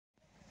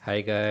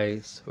Hi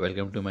guys,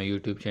 welcome to my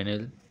YouTube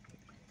channel.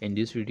 In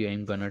this video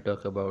I'm gonna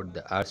talk about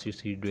the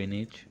RCC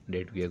drainage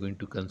that we are going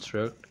to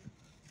construct.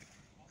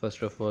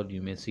 First of all,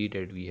 you may see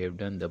that we have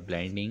done the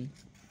blinding.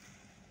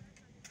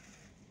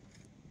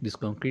 This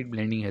concrete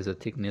blending has a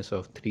thickness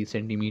of 3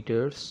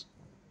 centimeters.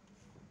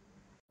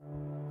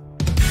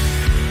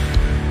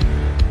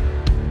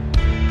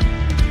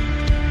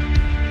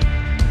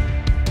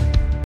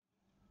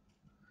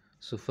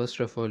 So first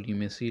of all, you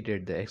may see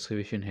that the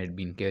excavation had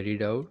been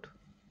carried out.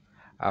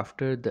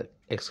 After the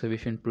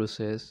excavation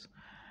process,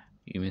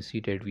 you may see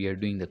that we are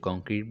doing the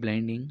concrete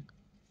blending.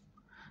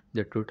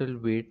 The total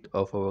width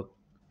of our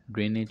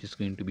drainage is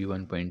going to be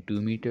 1.2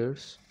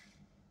 meters.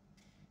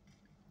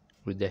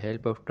 With the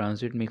help of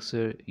transit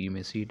mixer, you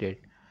may see that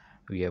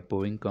we are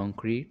pouring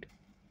concrete.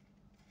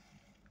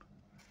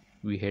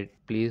 We had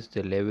placed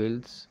the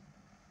levels.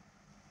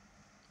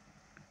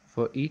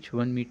 For each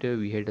 1 meter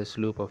we had a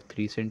slope of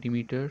 3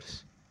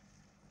 centimeters.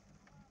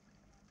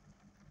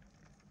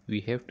 We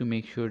have to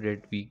make sure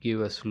that we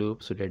give a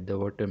slope so that the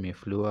water may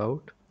flow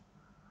out.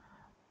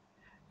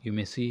 You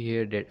may see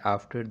here that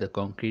after the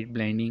concrete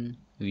blending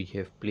we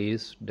have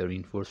placed the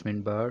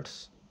reinforcement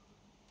bars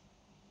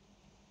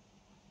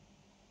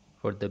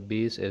for the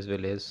base as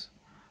well as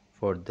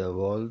for the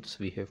walls.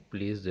 We have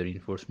placed the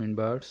reinforcement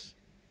bars.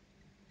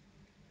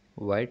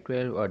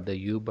 Y12 are the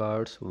U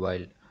bars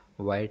while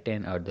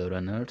Y10 are the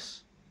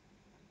runners.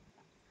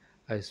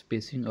 A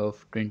spacing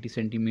of 20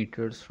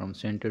 centimeters from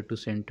center to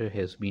center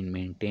has been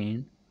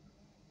maintained.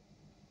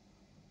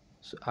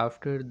 So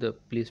after the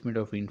placement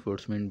of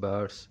reinforcement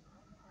bars,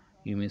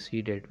 you may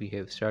see that we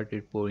have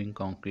started pouring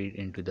concrete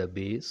into the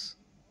base.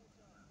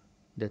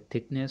 The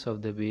thickness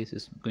of the base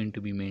is going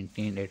to be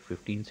maintained at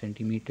 15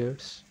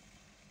 centimeters.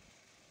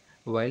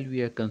 While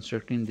we are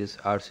constructing this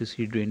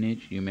RCC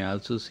drainage, you may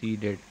also see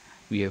that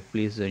we have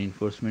placed the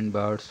reinforcement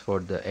bars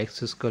for the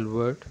access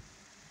culvert.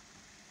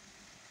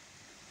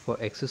 For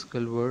access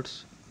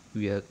culverts,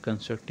 we are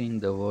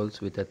constructing the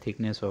walls with a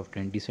thickness of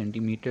 20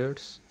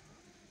 centimeters.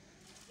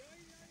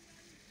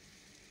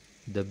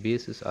 The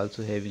base is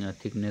also having a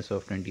thickness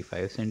of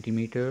 25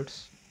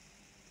 centimeters.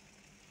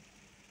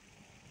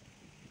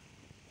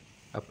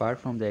 Apart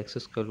from the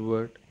access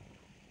culvert,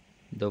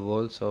 the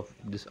walls of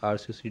this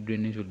RCC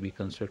drainage will be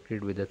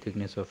constructed with a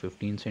thickness of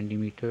 15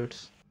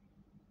 centimeters.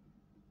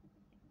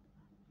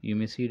 You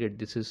may see that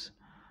this is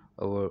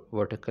our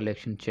water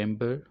collection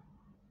chamber.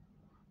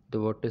 The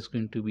water is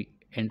going to be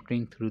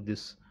entering through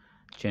this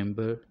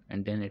chamber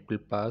and then it will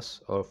pass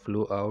or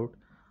flow out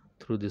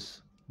through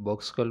this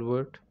box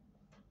culvert.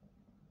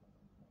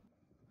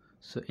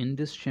 So in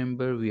this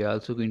chamber we are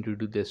also going to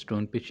do the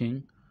stone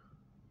pitching.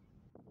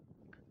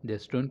 The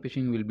stone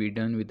pitching will be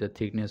done with a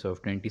thickness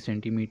of 20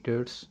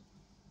 centimeters.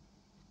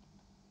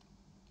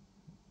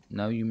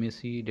 Now you may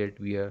see that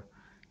we are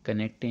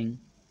connecting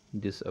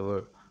this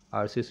our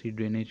RCC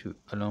drainage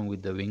along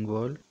with the wing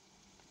wall.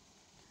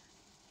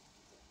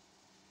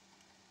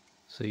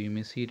 So you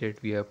may see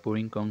that we are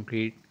pouring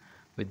concrete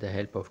with the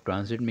help of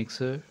transit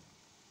mixer.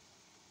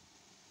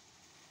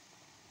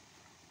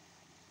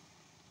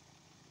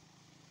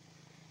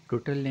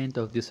 Total length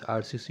of this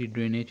RCC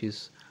drainage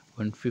is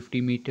 150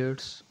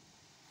 meters.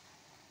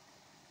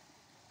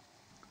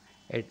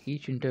 At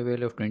each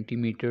interval of 20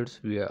 meters,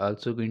 we are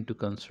also going to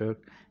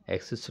construct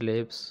access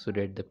slabs so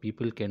that the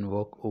people can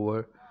walk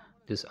over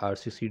this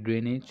RCC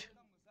drainage.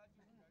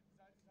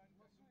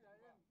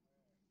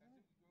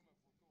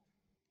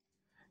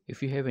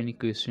 If you have any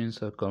questions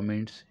or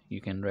comments, you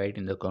can write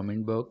in the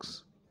comment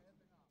box.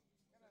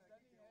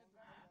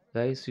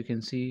 Guys, you can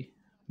see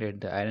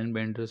that the iron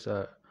benders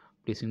are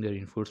placing the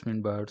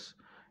reinforcement bars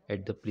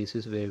at the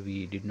places where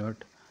we did not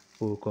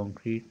pour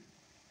concrete.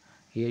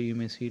 Here you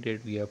may see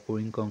that we are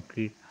pouring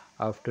concrete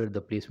after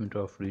the placement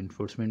of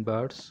reinforcement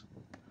bars.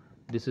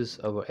 This is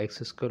our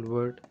access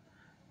culvert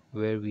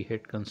where we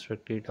had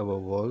constructed our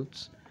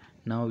walls.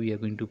 Now we are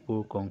going to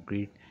pour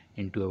concrete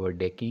into our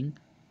decking.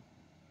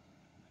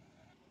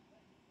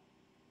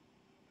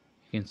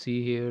 You can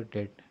see here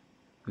that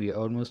we are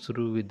almost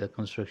through with the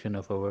construction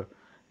of our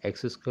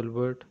access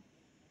culvert.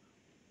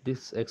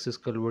 This access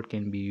culvert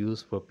can be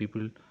used for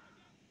people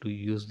to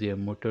use their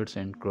motors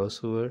and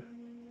crossover.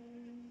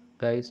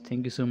 Guys,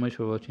 thank you so much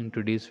for watching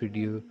today's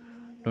video.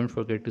 Don't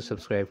forget to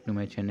subscribe to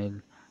my channel.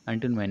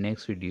 Until my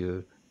next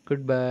video,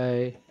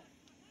 goodbye.